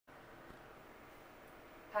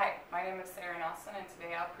name is Sarah Nelson, and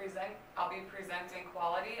today I'll be presenting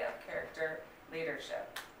quality of character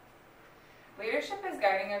leadership. Leadership is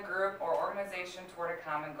guiding a group or organization toward a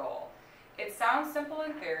common goal. It sounds simple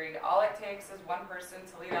in theory. All it takes is one person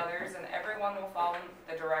to lead others, and everyone will follow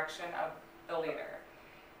the direction of the leader.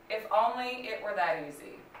 If only it were that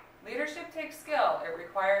easy. Leadership takes skill. It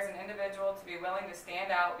requires an individual to be willing to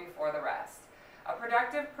stand out before the rest. A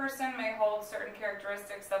productive person may hold certain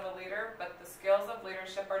characteristics of a leader, but the skills of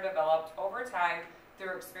leadership are developed over time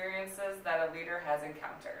through experiences that a leader has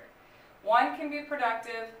encountered. One can be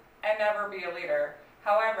productive and never be a leader.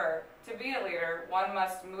 However, to be a leader, one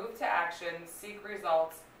must move to action, seek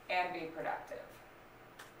results, and be productive.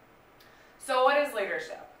 So what is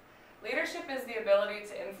leadership? Leadership is the ability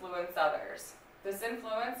to influence others. This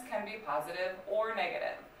influence can be positive or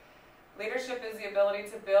negative. Leadership is the ability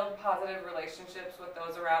to build positive relationships with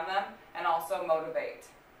those around them and also motivate.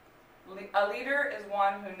 A leader is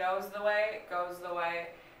one who knows the way, goes the way,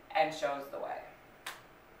 and shows the way.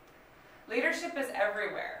 Leadership is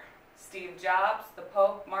everywhere. Steve Jobs, the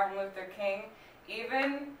Pope, Martin Luther King,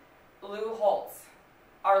 even Lou Holtz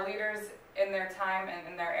are leaders in their time and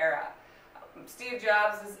in their era. Steve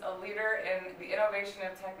Jobs is a leader in the innovation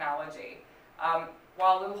of technology,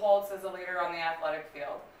 while Lou Holtz is a leader on the athletic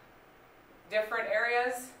field. Different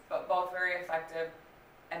areas, but both very effective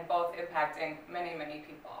and both impacting many, many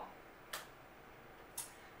people.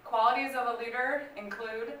 Qualities of a leader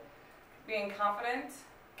include being confident,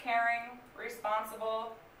 caring,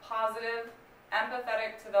 responsible, positive,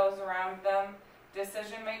 empathetic to those around them,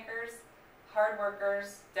 decision makers, hard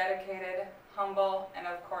workers, dedicated, humble, and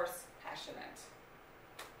of course, passionate.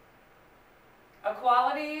 The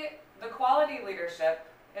quality leadership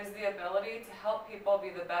is the ability to help people be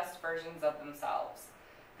the best versions of themselves.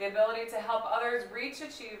 The ability to help others reach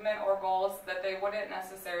achievement or goals that they wouldn't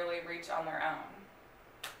necessarily reach on their own.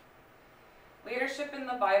 Leadership in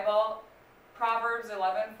the Bible, Proverbs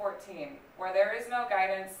 11:14, where there is no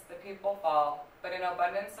guidance, the people fall, but in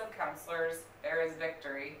abundance of counselors there is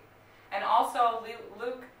victory. And also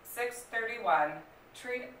Luke 6:31,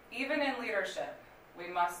 even in leadership, we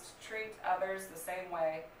must treat others the same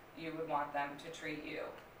way you would want them to treat you.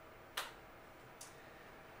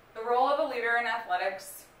 The role of a leader in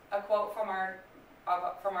athletics, a quote from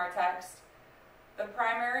our text, the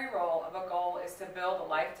primary role of a goal is to build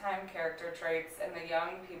lifetime character traits in the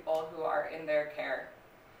young people who are in their care.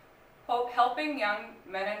 Helping young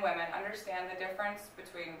men and women understand the difference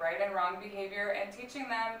between right and wrong behavior and teaching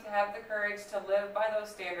them to have the courage to live by those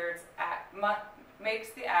standards makes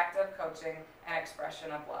the act of coaching an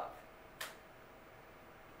expression of love.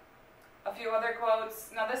 A few other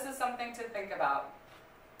quotes. Now this is something to think about.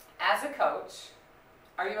 As a coach,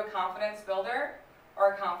 are you a confidence builder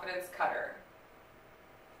or a confidence cutter?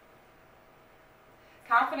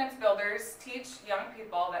 Confidence builders teach young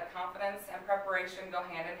people that confidence and preparation go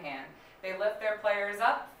hand in hand. They lift their players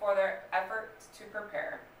up for their effort to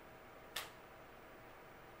prepare.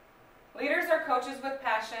 Leaders are coaches with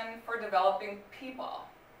passion for developing people,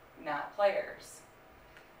 not players.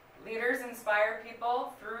 Leaders inspire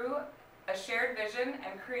people through a shared vision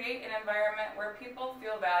and create an environment where people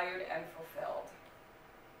feel valued and fulfilled.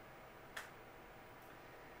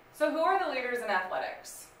 So who are the leaders in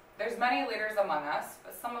athletics? There's many leaders among us,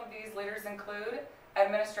 but some of these leaders include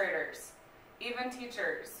administrators, even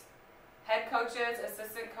teachers, head coaches,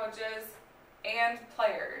 assistant coaches, and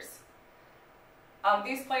players.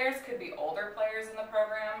 These players could be older players in the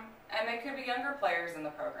program, and they could be younger players in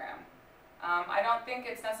the program. I don't think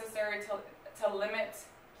it's necessary to limit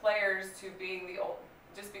players to being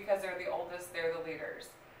just because they're the oldest, they're the leaders.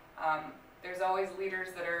 There's always leaders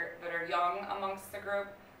that are young amongst the group,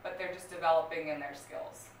 but they're just developing in their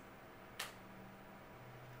skills.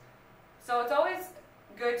 So it's always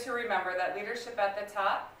good to remember that leadership at the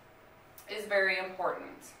top is very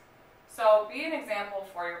important. So be an example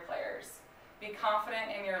for your players. Be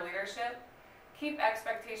confident in your leadership. Keep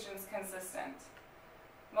expectations consistent.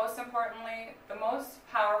 Most importantly, the most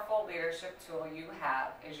powerful leadership tool you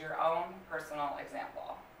have is your own personal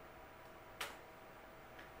example.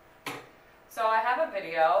 So I have a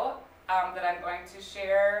video that I'm going to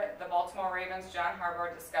share. The Baltimore Ravens' John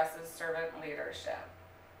Harbaugh discusses servant leadership.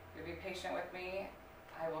 If you'll be patient with me,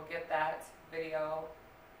 I will get that video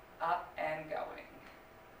up and going.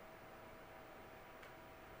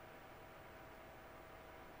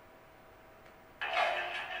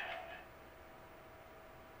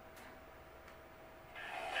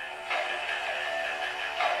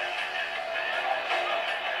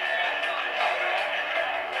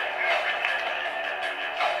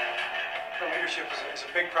 Leadership is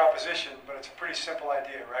a big proposition, but it's a pretty simple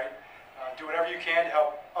idea, right? Do whatever you can to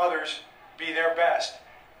help others be their best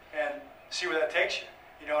and see where that takes you.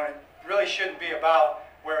 You know, and it really shouldn't be about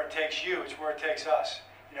where it takes you, it's where it takes us.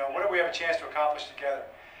 You know, what do we have a chance to accomplish together?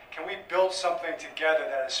 Can we build something together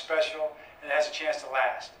that is special and has a chance to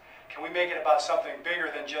last? Can we make it about something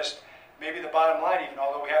bigger than just maybe the bottom line even,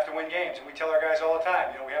 although we have to win games. And we tell our guys all the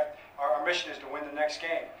time, you know, our mission is to win the next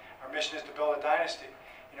game. Our mission is to build a dynasty.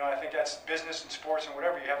 You know, I think that's business and sports and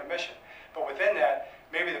whatever, you have a mission. But within that,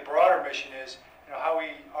 maybe the broader mission is, you know, how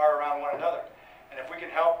we are around one another. And if we can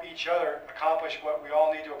help each other accomplish what we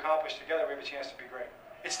all need to accomplish together, we have a chance to be great.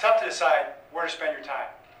 It's tough to decide where to spend your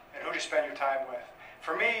time and who to spend your time with.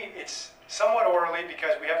 For me, it's somewhat orderly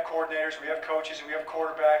because we have coordinators, we have coaches, and we have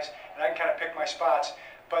quarterbacks, and I can kind of pick my spots.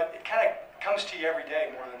 But it kind of comes to you every day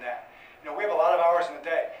more than that. You know, we have a lot of hours in the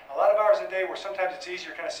day. A lot of hours in the day where sometimes it's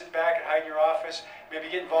easier to kind of sit back and hide in your office, maybe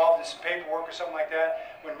get involved in some paperwork or something like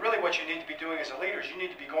that, when really what you need to be doing as a leader is you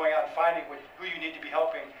need to be going out and finding who you need to be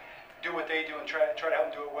helping do what they do and try to help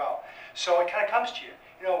them do it well. So it kind of comes to you.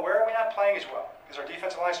 You know, where are we not playing as well? Is our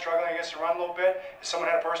defensive line struggling against the run a little bit? Has someone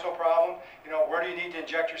had a personal problem? You know, where do you need to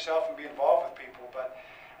inject yourself and be involved with people? But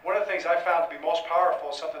one of the things I found to be most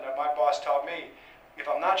powerful is something that my boss taught me. If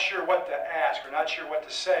I'm not sure what to ask or not sure what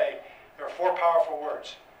to say, there are 4 powerful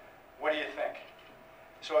words. What do you think?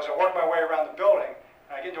 So as I work my way around the building,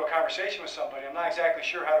 and I get into a conversation with somebody, I'm not exactly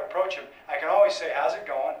sure how to approach them. I can always say, how's it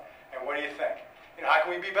going? And what do you think? You know, how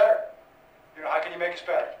can we be better? You know, how can you make us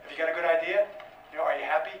better? Have you got a good idea? You know, are you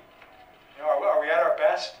happy? You know, are we at our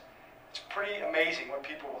best? It's pretty amazing what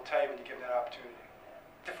people will tell you when you give them that opportunity.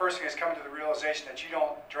 The first thing is coming to the realization that you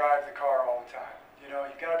don't drive the car all the time. You know,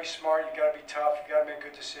 you've got to be smart, you've got to be tough, you've got to make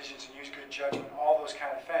good decisions and use good judgment, all those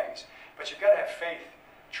kind of things. But you've got to have faith,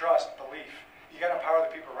 trust, belief. You've got to empower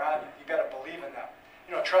the people around you. You've got to believe in them.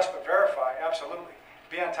 You know, trust but verify, absolutely.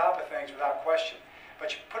 Be on top of things without question.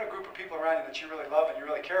 But you put a group of people around you that you really love and you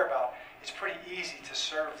really care about, it's pretty easy to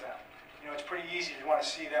serve them. You know, it's pretty easy to want to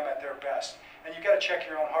see them at their best. And you've got to check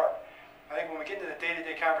your own heart. I think when we get into the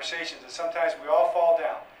day-to-day conversations, and sometimes we all fall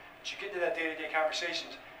down, but you get into that day-to-day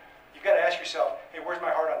conversations, you've got to ask yourself, hey, where's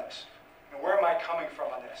my heart on this? And where am I coming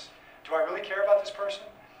from on this? Do I really care about this person?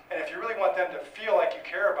 And if you really want them to feel like you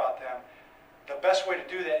care about them, the best way to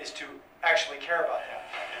do that is to actually care about them.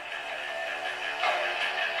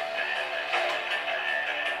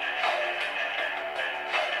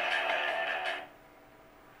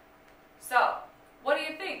 So, what do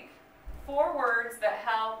you think? 4 words that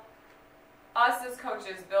help us as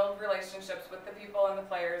coaches build relationships with the people and the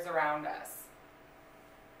players around us.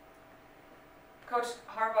 Coach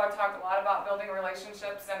Harbaugh talked a lot about building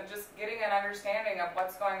relationships and just getting an understanding of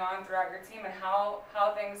what's going on throughout your team and how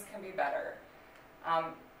things can be better. I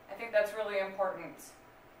think that's really important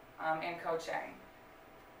in coaching.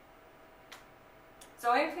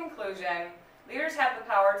 So in conclusion, leaders have the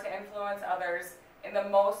power to influence others in the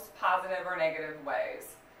most positive or negative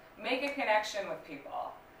ways. Make a connection with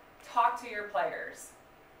people. Talk to your players.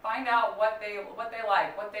 Find out what they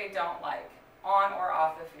like, what they don't like, on or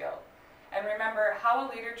off the field. And remember, how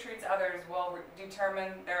a leader treats others will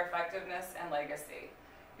determine their effectiveness and legacy.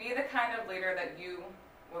 Be the kind of leader that you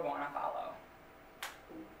would want to follow.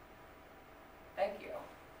 Thank you.